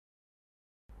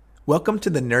Welcome to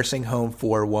the Nursing Home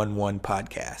 411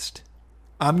 podcast.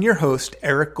 I'm your host,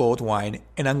 Eric Goldwine,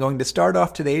 and I'm going to start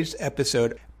off today's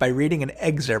episode by reading an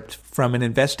excerpt from an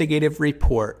investigative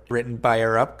report written by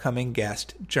our upcoming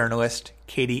guest, journalist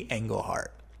Katie Engelhart.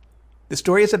 The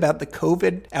story is about the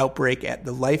COVID outbreak at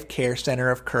the Life Care Center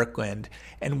of Kirkland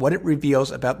and what it reveals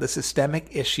about the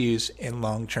systemic issues in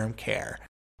long-term care.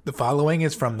 The following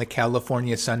is from the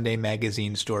California Sunday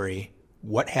Magazine story,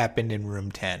 What Happened in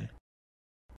Room 10.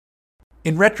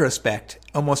 In retrospect,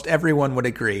 almost everyone would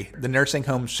agree the nursing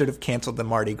home should have canceled the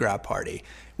Mardi Gras party,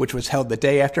 which was held the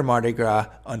day after Mardi Gras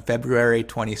on February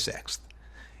 26th.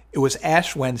 It was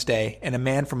Ash Wednesday, and a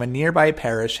man from a nearby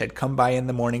parish had come by in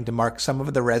the morning to mark some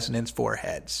of the residents'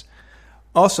 foreheads.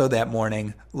 Also that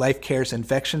morning, Life Care's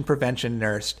infection prevention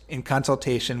nurse, in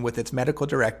consultation with its medical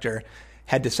director,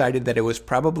 had decided that it was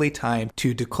probably time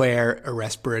to declare a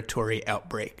respiratory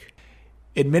outbreak.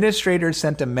 Administrators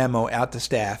sent a memo out to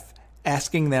staff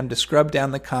asking them to scrub down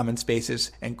the common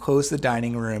spaces and close the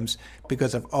dining rooms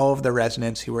because of all of the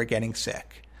residents who were getting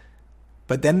sick.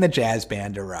 But then the jazz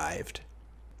band arrived.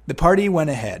 The party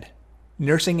went ahead.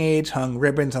 Nursing aides hung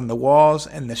ribbons on the walls,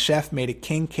 and the chef made a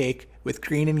king cake with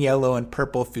green and yellow and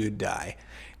purple food dye.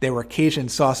 There were Cajun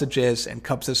sausages and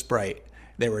cups of Sprite.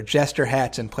 There were jester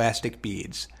hats and plastic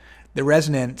beads. The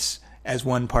residents, as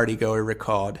one partygoer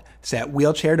recalled, sat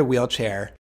wheelchair to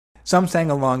wheelchair. Some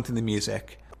sang along to the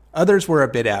music. Others were a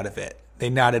bit out of it. They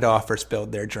nodded off or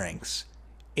spilled their drinks.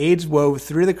 Aides wove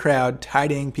through the crowd,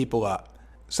 tidying people up.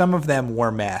 Some of them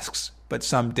wore masks, but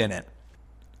some didn't.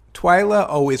 Twyla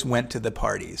always went to the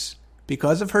parties.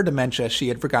 Because of her dementia, she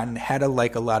had forgotten how to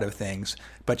like a lot of things,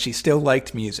 but she still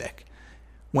liked music.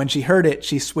 When she heard it,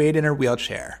 she swayed in her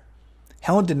wheelchair.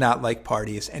 Helen did not like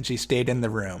parties, and she stayed in the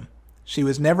room. She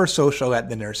was never social at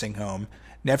the nursing home,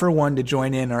 never one to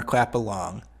join in or clap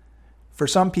along. For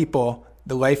some people,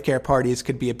 the Life Care parties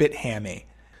could be a bit hammy.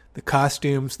 The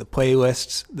costumes, the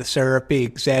playlists, the syrupy,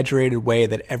 exaggerated way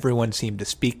that everyone seemed to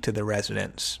speak to the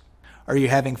residents. Are you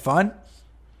having fun?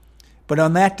 But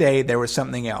on that day, there was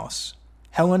something else.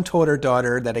 Helen told her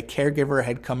daughter that a caregiver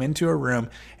had come into her room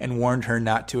and warned her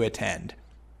not to attend.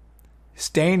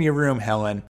 "Stay in your room,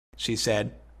 Helen," she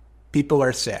said. "People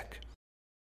are sick."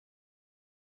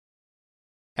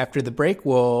 After the break,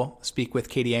 we'll speak with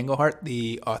Katie Engelhart,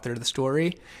 the author of the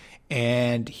story.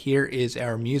 And here is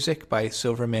our music by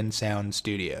Silverman Sound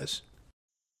Studios.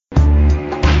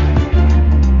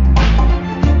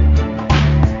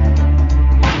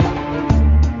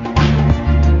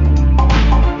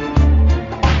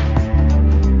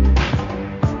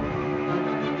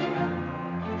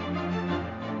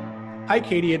 Hi,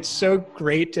 Katie. It's so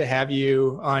great to have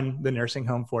you on the Nursing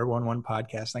Home 411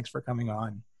 podcast. Thanks for coming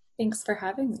on. Thanks for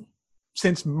having me.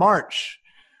 Since March,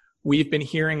 we've been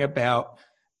hearing about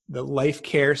the Life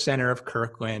Care Center of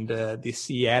Kirkland, the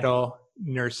Seattle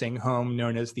nursing home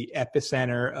known as the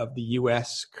epicenter of the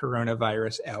U.S.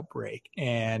 coronavirus outbreak.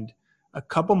 And a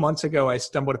couple months ago, I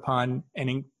stumbled upon an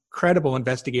incredible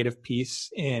investigative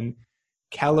piece in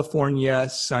California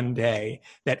Sunday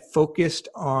that focused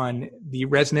on the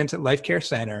residents at Life Care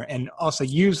Center and also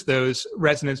used those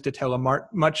residents to tell a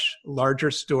much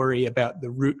larger story about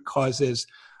the root causes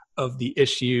of the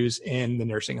issues in the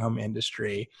nursing home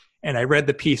industry. And I read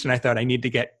the piece and I thought I need to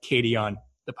get Katie on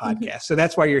the podcast. Mm-hmm. So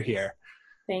that's why you're here.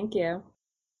 Thank you.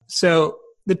 So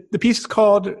the piece is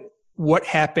called What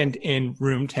Happened in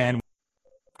Room 10.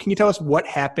 Can you tell us what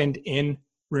happened in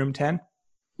Room 10?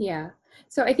 Yeah.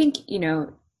 So I think,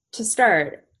 to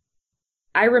start,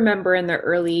 I remember in the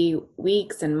early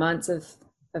weeks and months of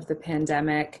the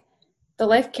pandemic, the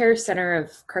Life Care Center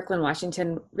of Kirkland,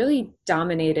 Washington really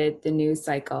dominated the news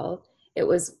cycle. It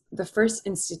was the first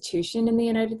institution in the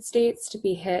United States to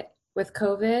be hit with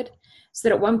COVID. So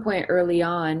that at one point early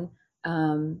on,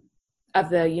 of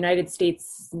the United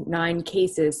States 9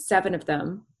 cases, 7 of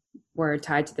them were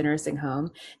tied to the nursing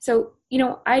home. So,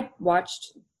 I'd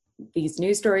watched these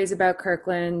news stories about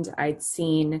Kirkland. I'd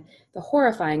seen the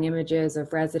horrifying images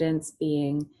of residents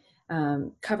being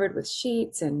covered with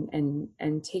sheets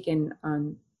and taken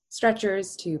on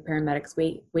stretchers to paramedics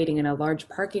waiting in a large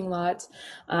parking lot.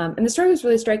 And the story was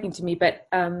really striking to me, but,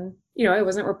 I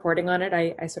wasn't reporting on it.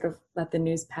 I sort of let the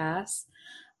news pass.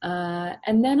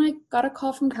 And then I got a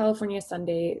call from California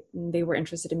Sunday, and they were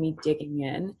interested in me digging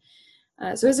in.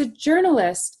 So as a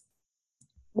journalist,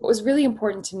 what was really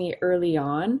important to me early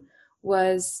on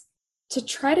was to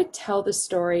try to tell the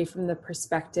story from the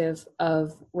perspective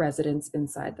of residents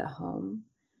inside the home.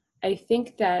 I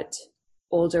think that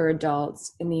older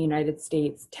adults in the United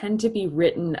States tend to be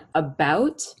written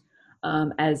about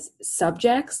as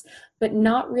subjects, but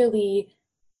not really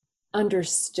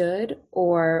understood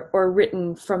or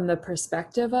written from the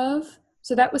perspective of.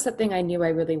 So that was something I knew I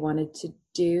really wanted to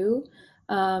do.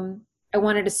 I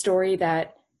wanted a story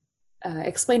that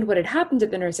explained what had happened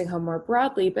at the nursing home more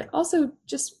broadly, but also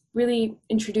just really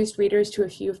introduced readers to a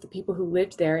few of the people who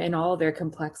lived there in all of their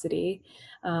complexity.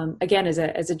 Again, as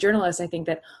a journalist, I think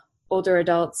that older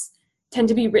adults tend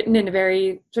to be written in a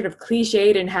very sort of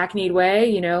cliched and hackneyed way.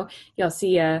 You'll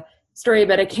see a story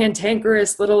about a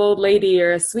cantankerous little old lady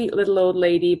or a sweet little old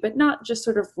lady, but not just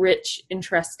sort of rich,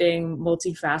 interesting,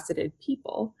 multifaceted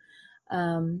people.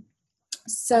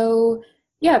 So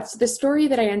the story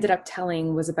that I ended up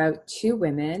telling was about two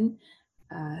women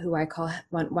who I call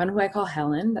one who I call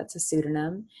Helen, that's a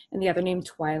pseudonym, and the other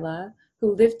named Twyla,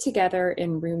 who lived together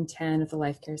in room 10 of the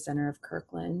Life Care Center of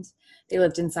Kirkland. They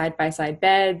lived in side-by-side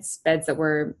beds that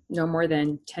were no more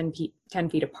than 10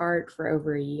 feet apart for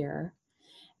over a year.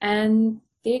 And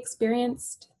they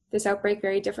experienced this outbreak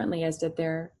very differently, as did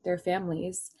their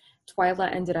families.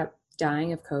 Twyla ended up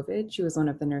dying of COVID. She was one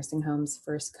of the nursing home's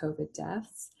first COVID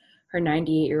deaths. Her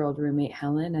 98-year-old roommate,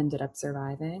 Helen, ended up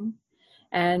surviving.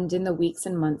 And in the weeks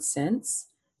and months since,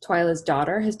 Twyla's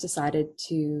daughter has decided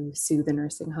to sue the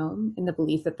nursing home in the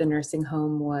belief that the nursing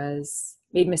home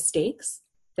made mistakes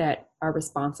that are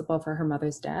responsible for her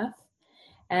mother's death.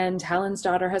 And Helen's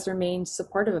daughter has remained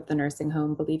supportive of the nursing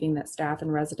home, believing that staff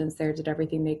and residents there did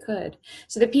everything they could.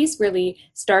 So the piece really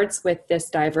starts with this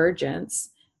divergence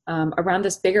around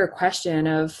this bigger question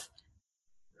of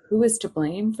who is to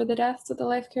blame for the deaths at the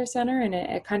Life Care Center, and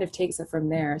it kind of takes it from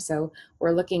there. So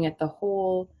we're looking at the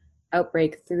whole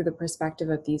outbreak through the perspective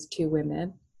of these two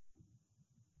women.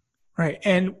 Right.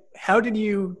 And how did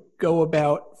you go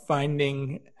about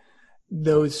finding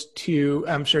those two?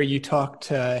 I'm sure you talked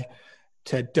to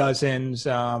dozens,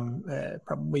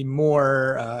 probably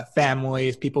more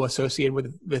families, people associated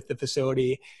with the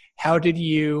facility. How did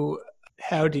you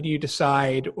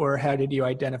decide, or how did you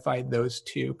identify those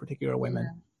two particular women?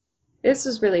 Yeah. This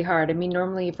was really hard. I mean,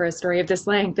 normally for a story of this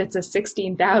length, it's a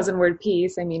 16,000 word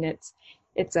piece. I mean,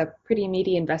 it's a pretty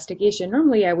meaty investigation.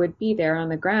 Normally I would be there on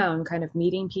the ground, kind of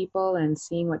meeting people and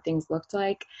seeing what things looked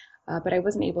like. But I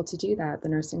wasn't able to do that. The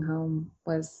nursing home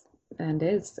was and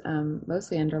is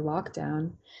mostly under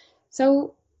lockdown.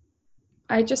 So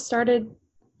I just started,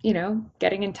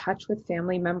 getting in touch with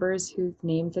family members whose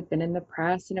names had been in the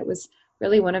press. And it was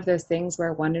really one of those things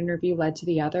where one interview led to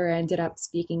the other. I ended up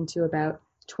speaking to about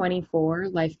 24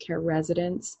 Life Care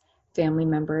residents, family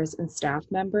members, and staff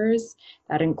members.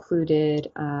 That included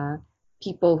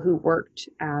people who worked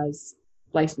as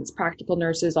licensed practical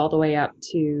nurses all the way up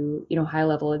to,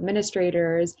 high-level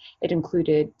administrators. It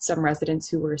included some residents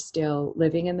who were still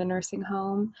living in the nursing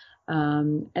home.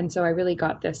 And so I really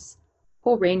got this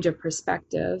whole range of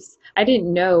perspectives. I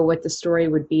didn't know what the story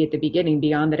would be at the beginning,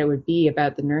 beyond that it would be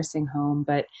about the nursing home,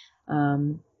 but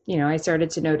I started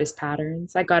to notice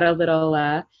patterns. I got a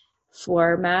little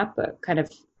floor map, a kind of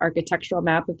architectural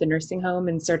map of the nursing home,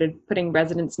 and started putting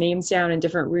residents' names down in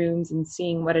different rooms and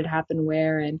seeing what had happened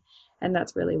where. And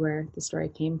that's really where the story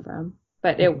came from.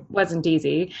 But it wasn't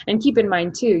easy. And keep in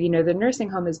mind too, the nursing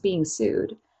home is being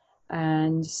sued.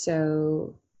 And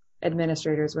so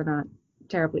administrators were not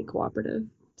terribly cooperative,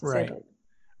 to say that.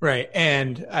 Right.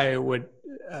 And I would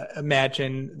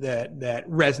imagine that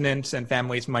residents and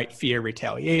families might fear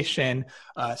retaliation.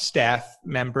 Staff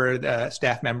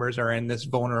members are in this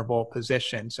vulnerable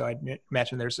position. So I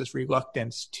imagine there's this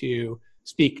reluctance to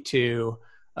speak to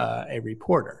a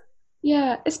reporter.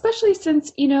 Yeah, especially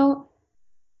since,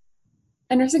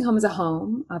 a nursing home is a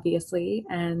home, obviously,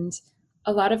 and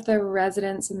a lot of the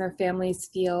residents and their families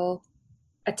feel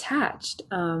attached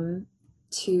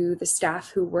to the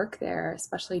staff who work there,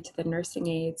 especially to the nursing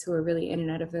aides who are really in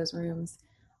and out of those rooms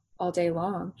all day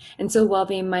long. And so while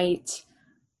they might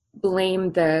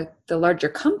blame the larger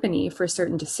company for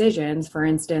certain decisions, for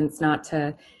instance, not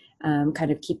to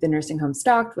kind of keep the nursing home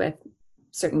stocked with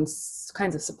certain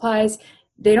kinds of supplies,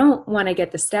 they don't want to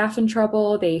get the staff in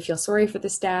trouble. They feel sorry for the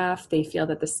staff. They feel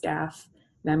that the staff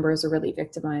members are really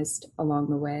victimized along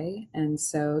the way. And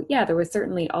so, there was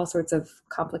certainly all sorts of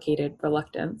complicated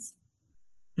reluctance.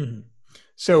 Mm-hmm.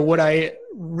 So what I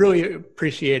really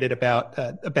appreciated about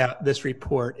this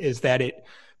report is that it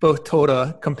both told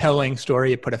a compelling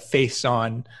story, it put a face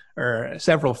on, or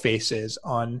several faces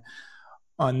on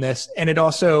this, and it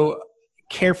also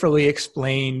carefully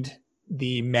explained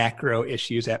the macro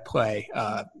issues at play,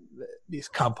 these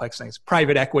complex things: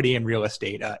 private equity and real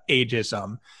estate,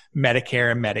 ageism,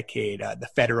 Medicare and Medicaid, the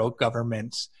federal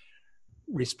government's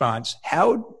response.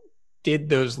 How did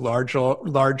those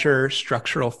larger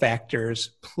structural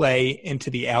factors play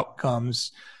into the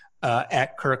outcomes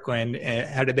at Kirkland?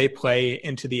 How did they play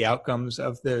into the outcomes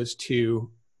of those two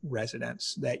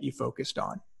residents that you focused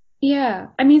on? Yeah.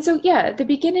 I mean, so yeah, at the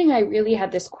beginning, I really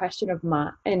had this question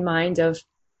in mind of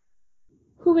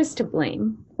who is to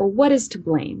blame or what is to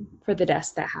blame for the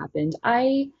deaths that happened.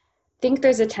 I think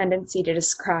there's a tendency to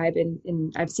describe,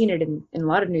 I've seen it in a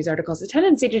lot of news articles, a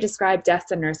tendency to describe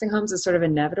deaths in nursing homes as sort of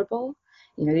inevitable.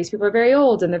 You know, these people are very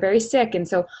old and they're very sick. And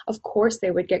so, of course, they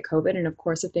would get COVID. And of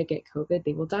course, if they get COVID,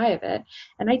 they will die of it.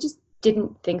 And I just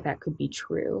didn't think that could be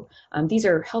true. These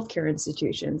are healthcare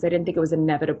institutions. I didn't think it was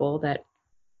inevitable that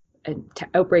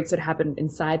outbreaks would happen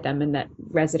inside them and that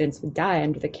residents would die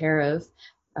under the care of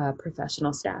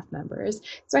professional staff members.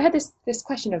 So I had this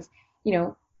question of, you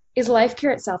know, is life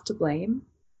care itself to blame,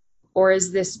 or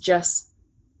is this just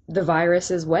the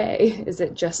virus's way? Is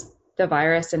it just the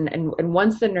virus? And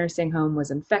once the nursing home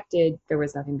was infected, there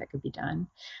was nothing that could be done.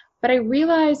 But I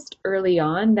realized early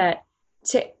on that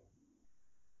to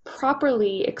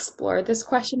properly explore this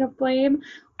question of blame,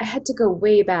 I had to go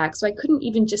way back. So I couldn't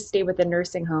even just stay with the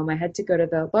nursing home. I had to go to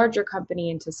the larger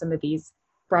company and to some of these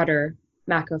broader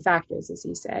macro factors, as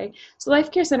you say. So Life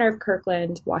Care Center of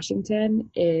Kirkland, Washington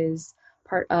is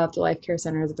part of the Life Care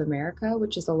Centers of America,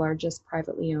 which is the largest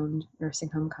privately owned nursing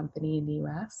home company in the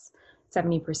US.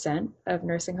 70% of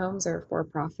nursing homes are for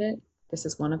profit. This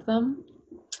is one of them.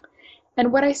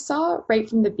 And what I saw right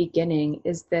from the beginning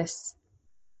is this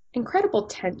incredible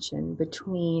tension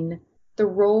between the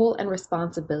role and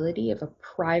responsibility of a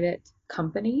private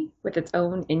company with its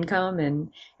own income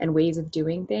and ways of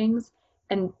doing things,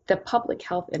 and the public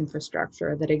health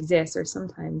infrastructure that exists or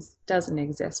sometimes doesn't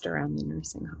exist around the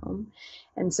nursing home.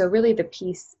 And so really the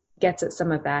piece gets at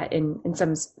some of that in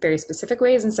some very specific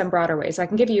ways and some broader ways. So I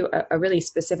can give you a really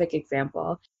specific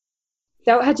example.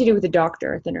 That had to do with the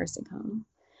doctor at the nursing home.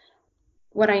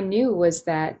 What I knew was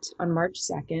that on March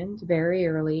 2nd, very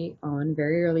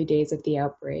early days of the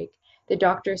outbreak, the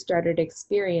doctor started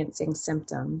experiencing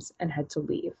symptoms and had to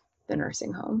leave the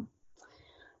nursing home.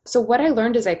 So what I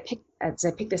learned as I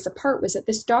picked this apart was that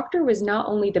this doctor was not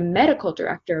only the medical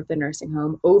director of the nursing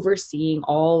home, overseeing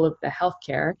all of the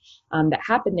healthcare that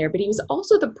happened there, but he was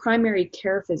also the primary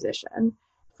care physician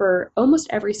for almost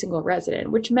every single resident,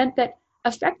 which meant that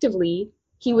effectively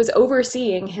he was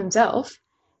overseeing himself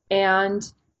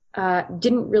and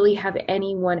didn't really have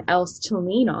anyone else to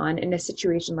lean on in a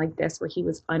situation like this where he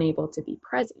was unable to be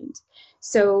present.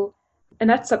 So, and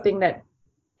that's something that,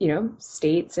 you know,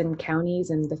 states and counties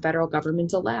and the federal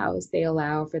government allows. They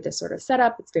allow for this sort of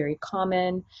setup. It's very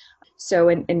common. So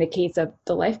in the case of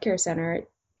the Life Care Center,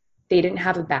 they didn't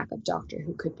have a backup doctor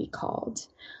who could be called.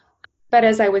 But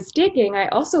as I was digging, I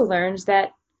also learned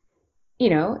that, you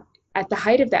know, at the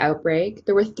height of the outbreak,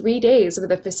 there were 3 days where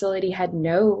the facility had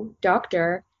no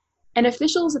doctor, and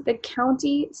officials at the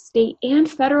county, state, and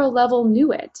federal level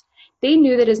knew it. They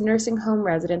knew that as nursing home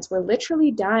residents were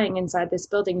literally dying inside this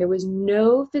building, there was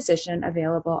no physician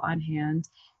available on hand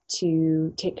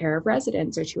to take care of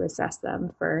residents or to assess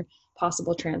them for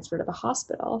possible transfer to the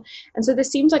hospital. And so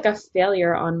this seems like a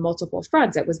failure on multiple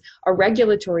fronts. It was a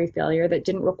regulatory failure that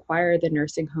didn't require the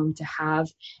nursing home to have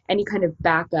any kind of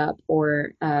backup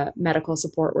or medical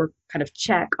support or kind of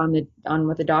check on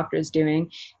what the doctor is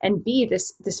doing. And B,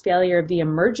 this failure of the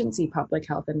emergency public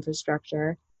health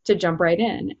infrastructure to jump right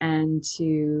in and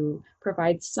to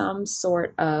provide some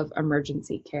sort of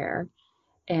emergency care.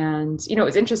 And, you know, it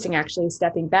was interesting actually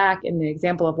stepping back in the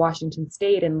example of Washington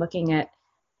State and looking at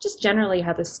just generally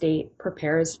how the state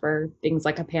prepares for things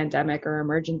like a pandemic or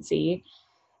emergency.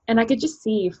 And I could just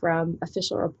see from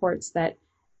official reports that,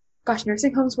 gosh,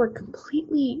 nursing homes were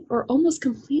completely or almost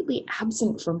completely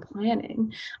absent from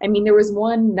planning. I mean, there was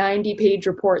one 90-page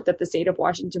report that the state of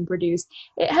Washington produced.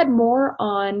 It had more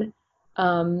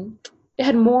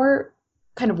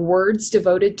kind of words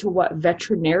devoted to what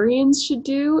veterinarians should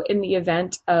do in the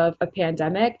event of a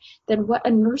pandemic than what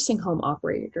a nursing home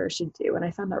operator should do. And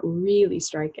I found that really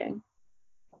striking.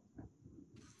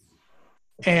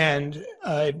 And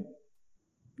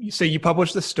so you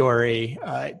published the story.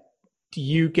 Do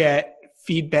you get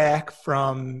feedback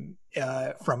from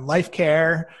Life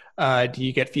Care? Do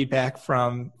you get feedback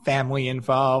from family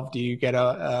involved? Do you get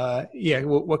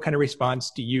what kind of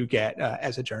response do you get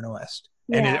as a journalist?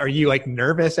 Yeah. And are you like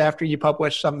nervous after you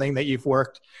publish something that you've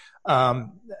worked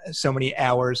so many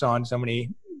hours on, so many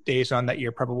days on, that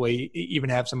you're probably even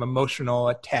have some emotional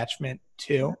attachment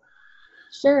to?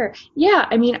 Sure. Yeah.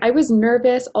 I mean, I was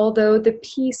nervous, although the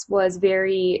piece was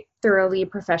very thoroughly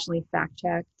professionally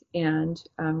fact-checked and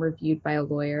reviewed by a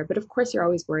lawyer. But of course, you're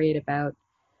always worried about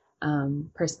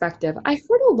perspective. I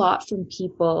heard a lot from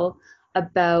people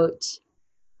about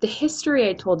the history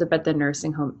I told about the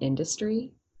nursing home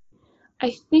industry.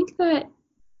 I think that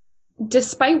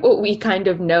despite what we kind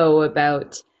of know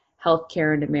about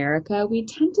healthcare in America, we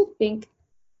tend to think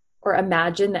or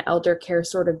imagine the elder care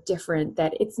sort of different,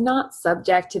 that it's not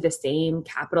subject to the same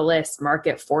capitalist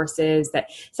market forces, that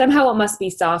somehow it must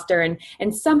be softer,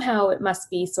 and somehow it must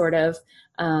be sort of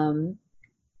a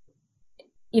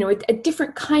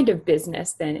different kind of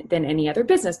business than any other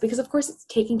business, because of course it's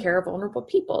taking care of vulnerable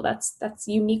people. That's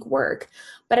unique work.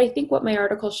 But I think what my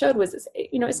article showed was,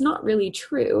 it's not really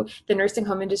true. The nursing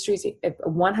home industry is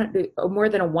more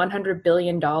than a $100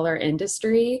 billion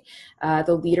industry.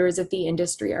 The leaders of the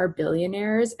industry are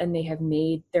billionaires, and they have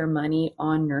made their money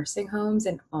on nursing homes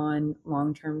and on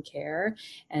long-term care,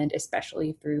 and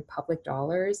especially through public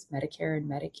dollars, Medicare and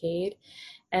Medicaid.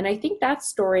 And I think that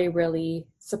story really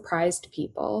surprised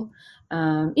people.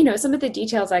 Some of the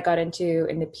details I got into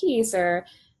in the piece are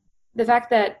the fact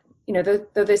that,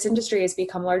 though this industry has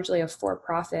become largely a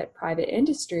for-profit private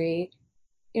industry,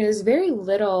 there's very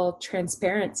little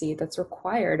transparency that's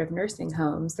required of nursing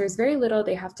homes. There's very little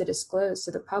they have to disclose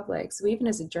to the public. So even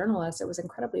as a journalist, it was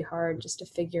incredibly hard just to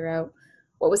figure out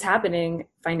what was happening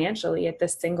financially at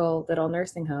this single little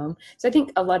nursing home. So I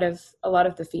think a lot of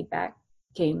the feedback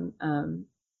came on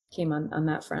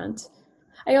that front.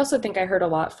 I also think I heard a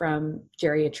lot from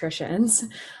geriatricians.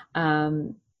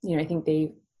 I think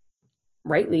they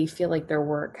rightly feel like their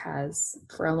work has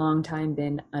for a long time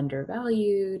been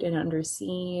undervalued and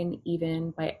underseen, even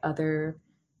by other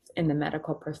in the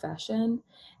medical profession.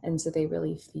 And so they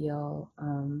really feel,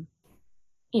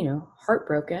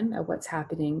 heartbroken at what's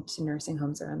happening to nursing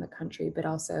homes around the country, but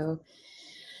also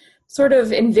sort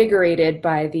of invigorated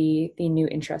by the new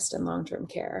interest in long-term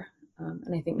care.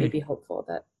 And I think maybe hopeful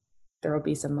that there will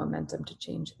be some momentum to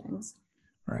change things.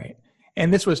 Right.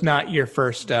 And this was not your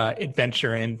first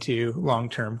adventure into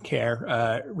long-term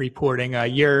care reporting.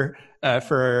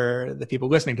 For the people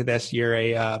listening to this, you're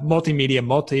a multimedia,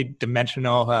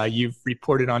 multi-dimensional. You've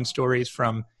reported on stories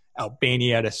from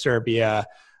Albania to Serbia.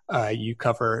 You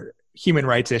cover human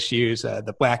rights issues,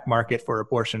 the black market for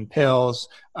abortion pills,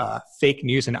 fake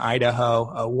news in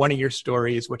Idaho. One of your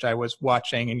stories, which I was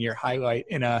watching in your highlight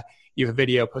you have a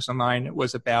video posted online,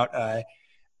 was about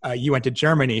you went to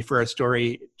Germany for a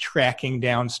story tracking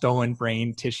down stolen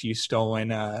brain tissue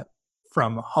stolen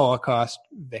from Holocaust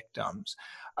victims.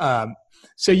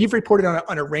 So you've reported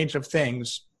on a range of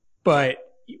things, but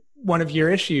one of your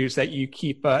issues that you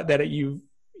keep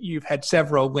you've had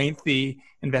several lengthy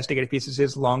investigative pieces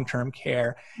is long-term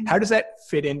care. How does that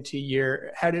fit into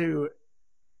how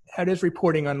does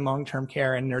reporting on long-term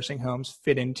care and nursing homes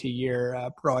fit into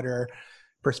your broader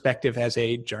perspective as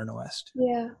a journalist?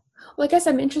 Yeah. Well, I guess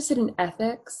I'm interested in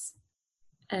ethics,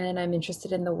 and I'm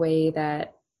interested in the way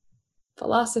that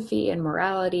philosophy and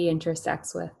morality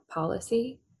intersects with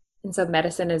policy. And so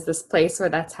medicine is this place where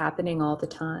that's happening all the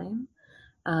time.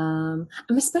 I'm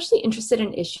especially interested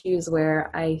in issues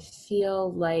where I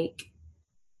feel like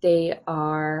they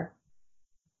are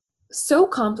so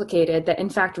complicated that, in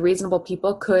fact, reasonable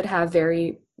people could have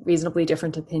very reasonably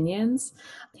different opinions.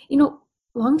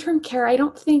 Long-term care, I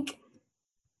don't think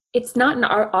it's not an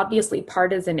obviously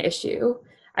partisan issue.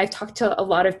 I've talked to a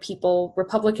lot of people,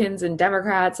 Republicans and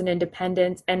Democrats and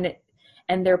independents, and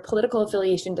their political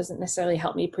affiliation doesn't necessarily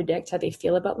help me predict how they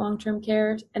feel about long-term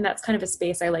care. And that's kind of a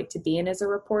space I like to be in as a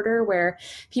reporter, where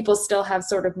people still have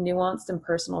sort of nuanced and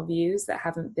personal views that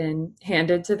haven't been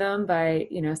handed to them by,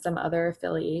 some other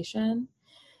affiliation.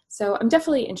 So I'm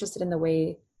definitely interested in the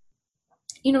way,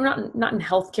 not in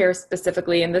healthcare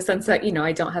specifically, in the sense that,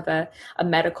 I don't have a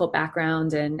medical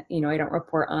background, and, I don't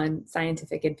report on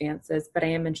scientific advances, but I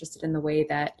am interested in the way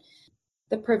that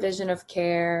the provision of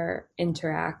care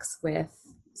interacts with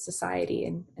society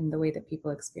and the way that people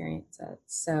experience it.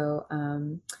 So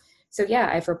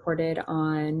yeah, I've reported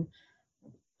on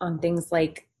things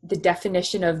like the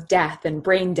definition of death and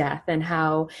brain death, and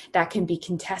how that can be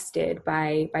contested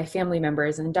by family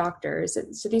members and doctors.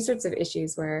 So these sorts of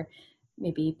issues where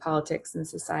maybe politics and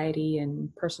society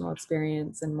and personal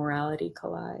experience and morality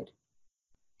collide.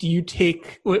 Do you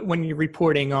take, when you're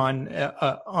reporting on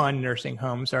nursing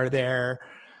homes, are there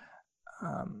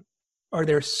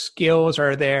skills,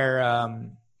 are there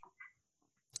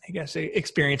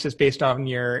experiences based on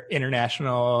your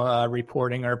international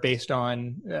reporting, or based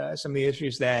on some of the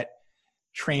issues that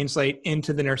translate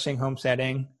into the nursing home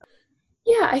setting?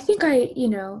 Yeah, I think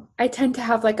I tend to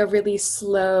have like a really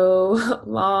slow,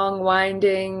 long,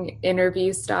 winding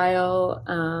interview style.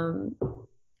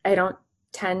 I don't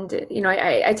tend to,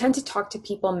 I tend to talk to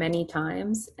people many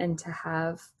times and to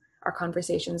have our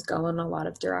conversations go in a lot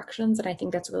of directions. And I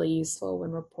think that's really useful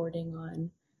when reporting on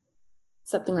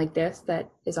something like this that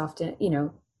is often,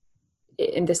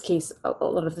 in this case, a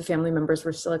lot of the family members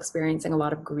were still experiencing a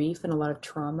lot of grief and a lot of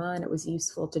trauma, and it was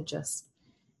useful to just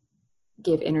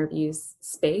give interviews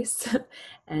space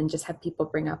and just have people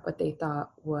bring up what they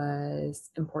thought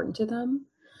was important to them.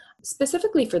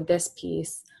 Specifically for this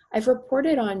piece, I've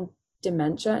reported on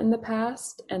dementia in the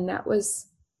past, and that was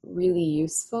really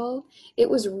useful. It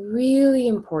was really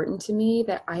important to me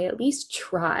that I at least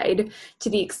tried, to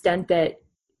the extent that,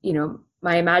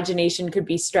 my imagination could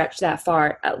be stretched that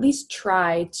far, at least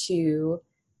try to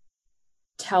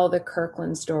tell the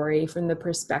Kirkland story from the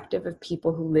perspective of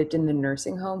people who lived in the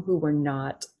nursing home who were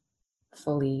not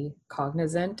fully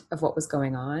cognizant of what was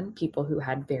going on, people who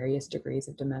had various degrees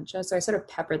of dementia. So I sort of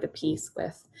peppered the piece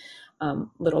with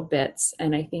little bits.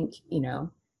 And I think,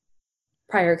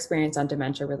 prior experience on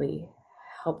dementia really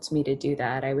helped me to do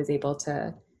that. I was able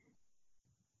to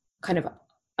kind of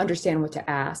understand what to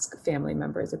ask family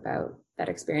members about that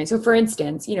experience. So for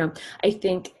instance, I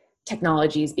think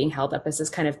technology is being held up as this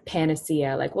kind of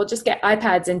panacea, like we'll just get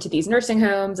iPads into these nursing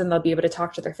homes and they'll be able to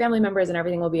talk to their family members and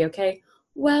everything will be okay.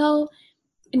 Well,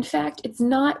 in fact, it's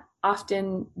not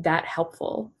often that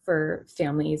helpful for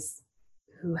families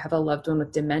who have a loved one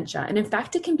with dementia. And in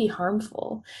fact, it can be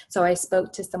harmful. So I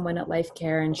spoke to someone at Life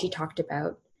Care and she talked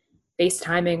about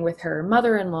FaceTiming with her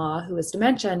mother-in-law who has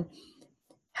dementia, and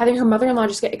having her mother-in-law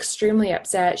just get extremely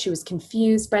upset. She was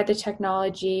confused by the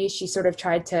technology. She sort of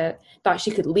thought she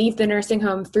could leave the nursing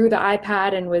home through the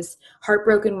iPad and was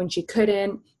heartbroken when she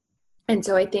couldn't. And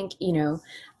so I think,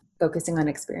 focusing on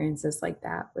experiences like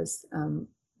that was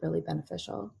really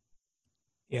beneficial.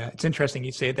 Yeah, it's interesting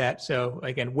you say that. So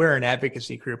again, we're an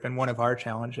advocacy group, and one of our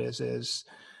challenges is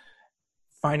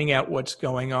finding out what's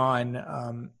going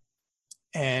on.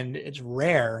 And it's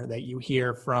rare that you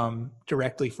hear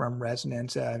directly from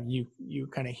residents. You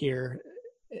kind of hear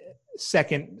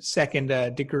second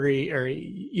degree, or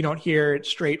you don't hear it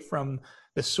straight from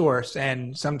the source.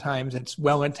 And sometimes it's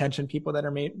well-intentioned people that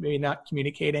are maybe not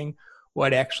communicating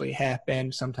what actually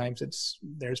happened. Sometimes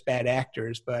there's bad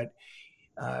actors, but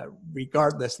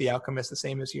regardless, the outcome is the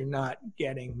same as you're not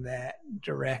getting that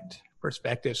direct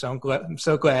perspective. So I'm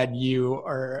so glad you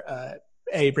are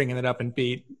A, bringing it up, and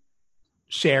B,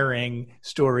 sharing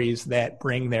stories that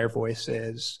bring their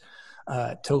voices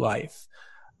to life.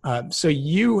 So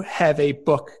you have a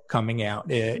book coming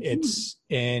out. It's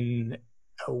in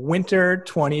winter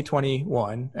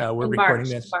 2021. We're recording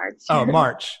this. March. Oh,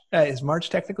 March. Is March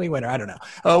technically winter? I don't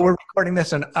know. We're recording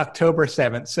this on October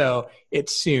 7th, so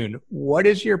it's soon. What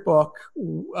is your book?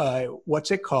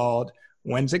 What's it called?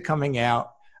 When's it coming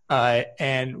out?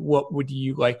 And what would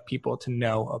you like people to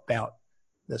know about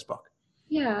this book?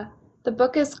 Yeah. The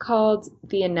book is called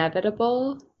The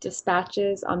Inevitable: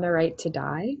 Dispatches on the Right to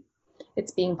Die.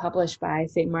 It's being published by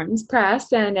St. Martin's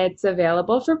Press, and it's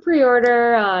available for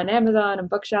pre-order on Amazon and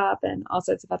Bookshop and all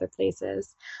sorts of other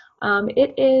places.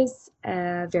 It is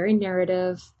a very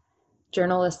narrative,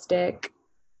 journalistic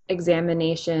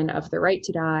examination of the right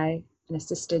to die and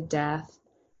assisted death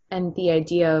and the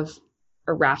idea of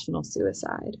irrational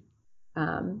suicide.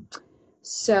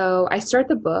 So I start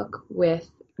the book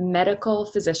with medical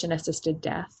physician-assisted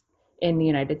death in the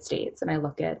United States, and I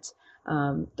look at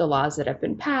the laws that have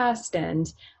been passed,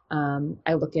 and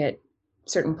I look at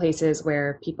certain places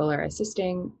where people are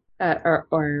assisting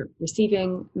or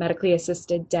receiving medically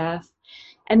assisted death,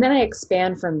 and then I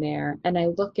expand from there, and I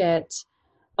look at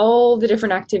all the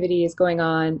different activities going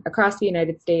on across the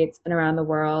United States and around the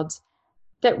world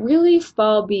that really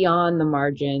fall beyond the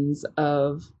margins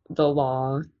of the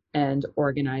law and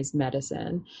organized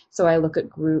medicine. So I look at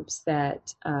groups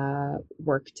that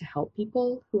work to help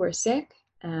people who are sick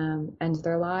end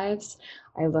their lives.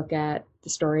 I look at the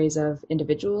stories of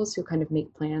individuals who kind of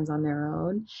make plans on their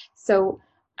own. So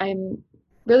I'm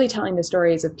really telling the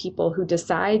stories of people who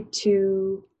decide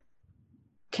to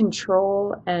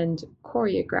control and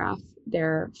choreograph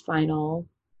their final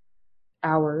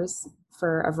hours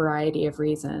for a variety of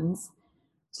reasons.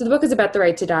 So the book is about the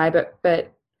right to die,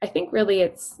 but I think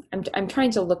really I'm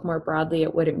trying to look more broadly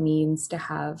at what it means to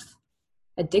have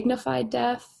a dignified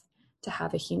death, to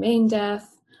have a humane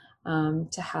death,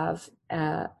 to have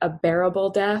a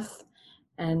bearable death.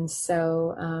 And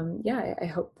so, I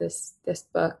hope this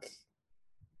book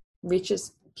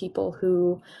reaches people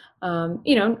who,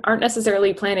 aren't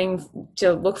necessarily planning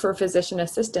to look for physician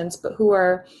assistance, but who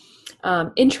are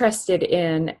interested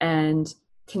in and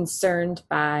concerned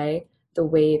by the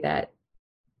way that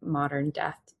modern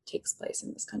death takes place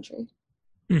in this country.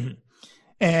 Mm-hmm.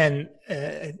 And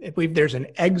I believe there's an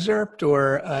excerpt,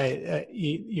 or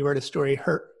you wrote a story,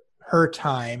 Her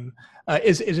Time.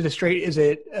 Is it is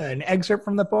it an excerpt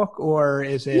from the book, or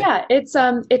is it? Yeah, it's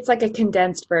like a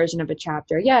condensed version of a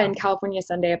chapter. Yeah, in California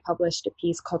Sunday, I published a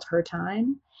piece called Her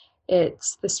Time.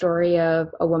 It's the story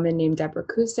of a woman named Deborah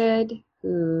Kusid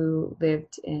who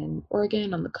lived in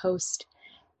Oregon on the coast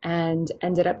and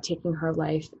ended up taking her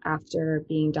life after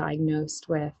being diagnosed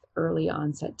with early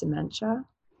onset dementia.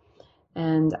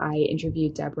 And I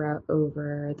interviewed Deborah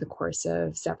over the course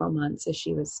of several months as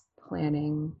she was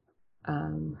planning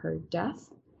her death.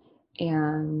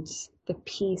 And the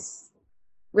piece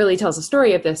really tells the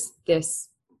story of this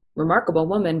remarkable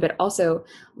woman, but also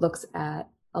looks at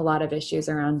a lot of issues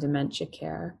around dementia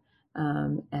care.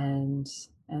 And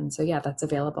so, yeah, that's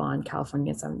available on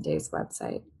California Sunday's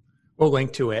website. We'll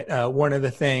link to it. One of my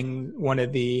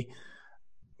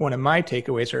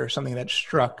takeaways, or something that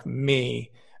struck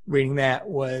me reading that,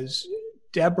 was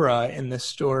Deborah in the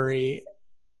story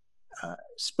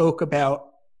spoke about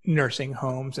nursing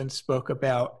homes and spoke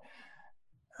about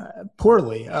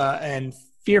poorly and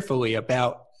fearfully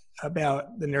about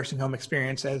the nursing home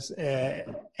experience,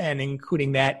 and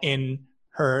including that in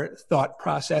her thought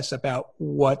process about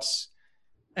what's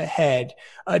ahead.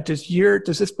 Does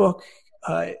this book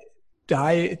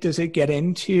does it get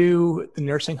into the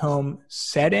nursing home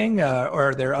setting, or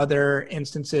are there other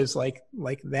instances like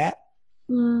that?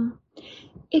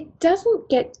 It doesn't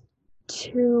get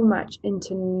too much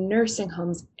into nursing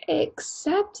homes,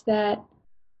 except that,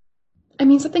 I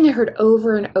mean, something I heard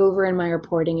over and over in my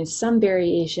reporting is some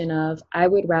variation of, I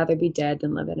would rather be dead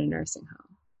than live in a nursing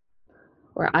home,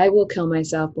 or I will kill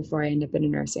myself before I end up in a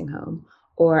nursing home,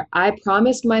 or I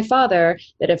promised my father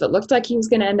that if it looked like he was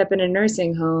going to end up in a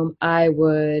nursing home, I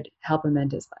would help him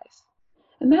end his life.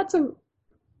 And that's a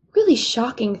really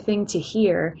shocking thing to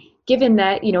hear, given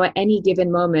that, at any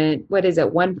given moment,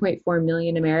 1.4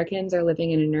 million Americans are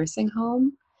living in a nursing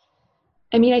home.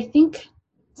 I mean, I think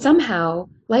somehow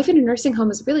life in a nursing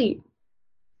home is really,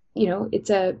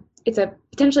 it's a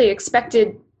potentially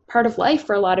expected part of life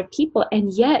for a lot of people,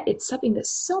 and yet it's something that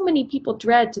so many people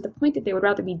dread to the point that they would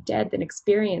rather be dead than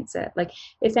experience it. Like,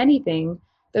 if anything,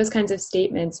 those kinds of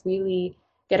statements really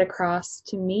get across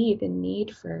to me the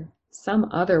need for some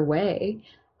other way.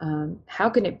 How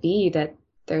can it be that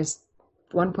there's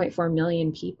 1.4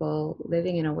 million people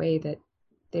living in a way that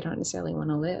they don't necessarily want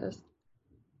to live?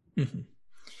 Mm-hmm.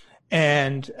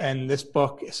 And this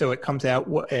book, so it comes out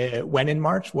when in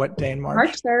March? What day in March?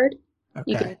 March 3rd.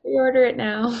 Okay. You can pre-order it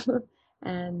now.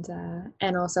 And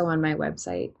also on my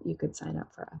website, you could sign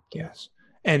up for updates. Yes.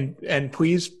 And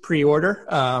please pre-order,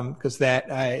 because that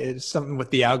is something with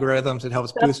the algorithms. It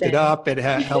helps boost it up. It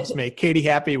helps make Katie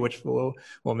happy, which will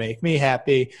make me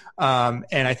happy. And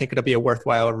I think it'll be a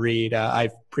worthwhile read.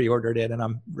 I've pre-ordered it, and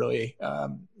I'm really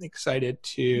excited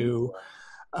to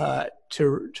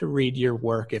read your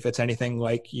work, if it's anything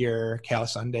like your Cal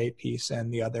Sunday piece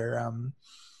and the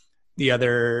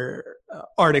other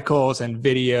articles and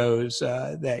videos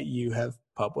that you have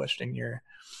published in your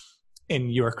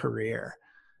career.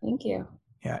 Thank you.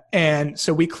 Yeah. And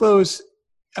so we close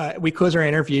our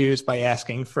interviews by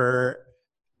asking for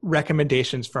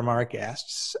recommendations from our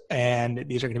guests. And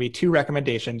these are going to be two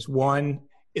recommendations. One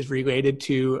is related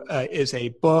to, is a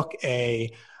book,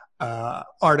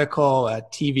 article, a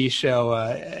TV show,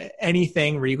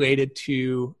 anything related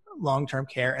to long-term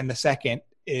care. And the second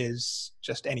is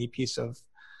just any piece of,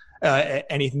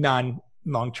 any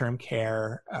non-long-term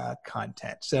care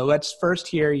content. So let's first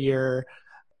hear your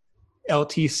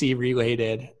LTC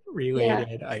related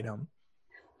item.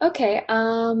 Okay.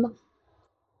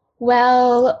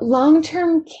 Well,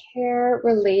 long-term care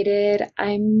related,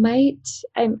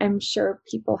 I'm sure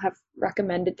people have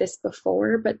recommended this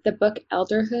before, but the book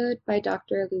Elderhood by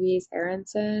Dr. Louise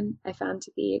Aronson, I found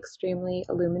to be extremely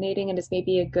illuminating, and is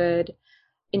maybe a good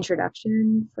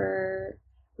introduction for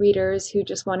readers who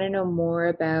just want to know more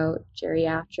about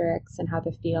geriatrics and how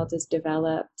the field is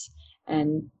developed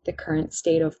and the current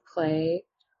state of play.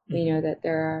 We know that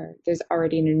there's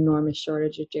already an enormous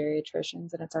shortage of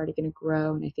geriatricians, and it's already going to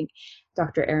grow. And I think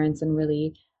Dr. Aronson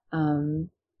really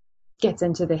gets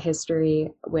into the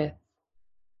history with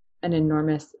an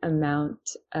enormous amount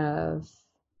of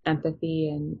empathy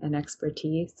and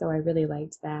expertise. So I really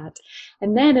liked that.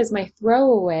 And then as my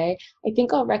throwaway, I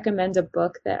think I'll recommend a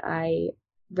book that I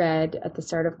read at the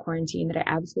start of quarantine that I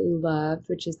absolutely loved,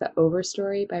 which is The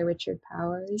Overstory by Richard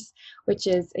Powers, which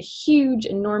is a huge,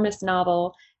 enormous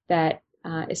novel that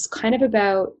is kind of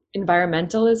about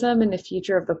environmentalism and the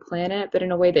future of the planet, but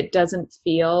in a way that doesn't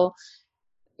feel,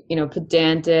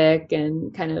 pedantic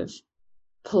and kind of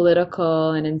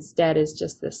political, and instead is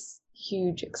just this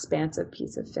huge, expansive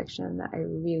piece of fiction that I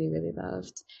really, really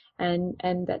loved, and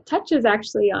that touches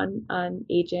actually on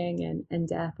aging and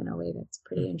death in a way that's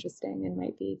pretty interesting and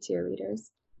might be to your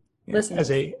readers. Yeah.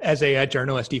 As a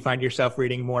journalist, do you find yourself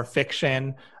reading more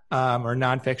fiction or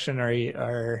nonfiction,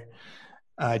 or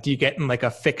do you get in like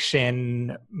a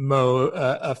fiction mood or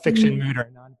a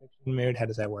nonfiction mood? How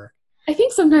does that work? I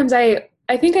think sometimes I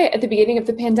think at the beginning of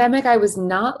the pandemic, I was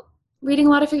not reading a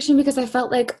lot of fiction because I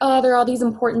felt like, oh, there are all these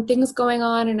important things going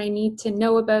on and I need to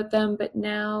know about them. But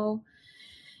now,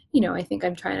 I think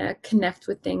I'm trying to connect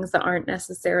with things that aren't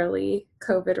necessarily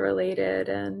COVID related,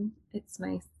 and it's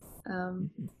nice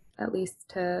at least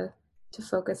to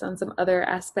focus on some other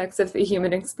aspects of the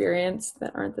human experience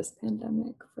that aren't this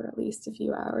pandemic for at least a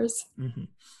few hours. Mm-hmm.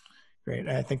 Great.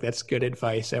 I think that's good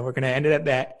advice. And we're going to end it at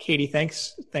that. Katie,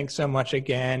 thanks so much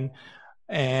again.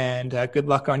 And good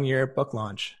luck on your book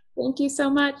launch. Thank you so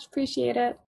much. Appreciate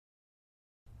it.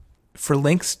 For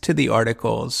links to the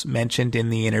articles mentioned in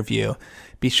the interview,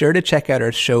 be sure to check out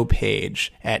our show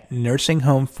page at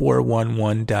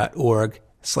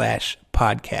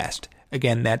nursinghome411.org/podcast.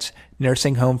 Again, that's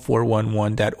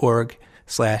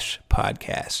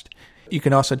nursinghome411.org/podcast. You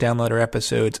can also download our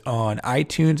episodes on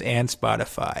iTunes and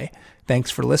Spotify. Thanks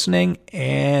for listening,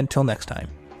 and till next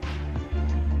time.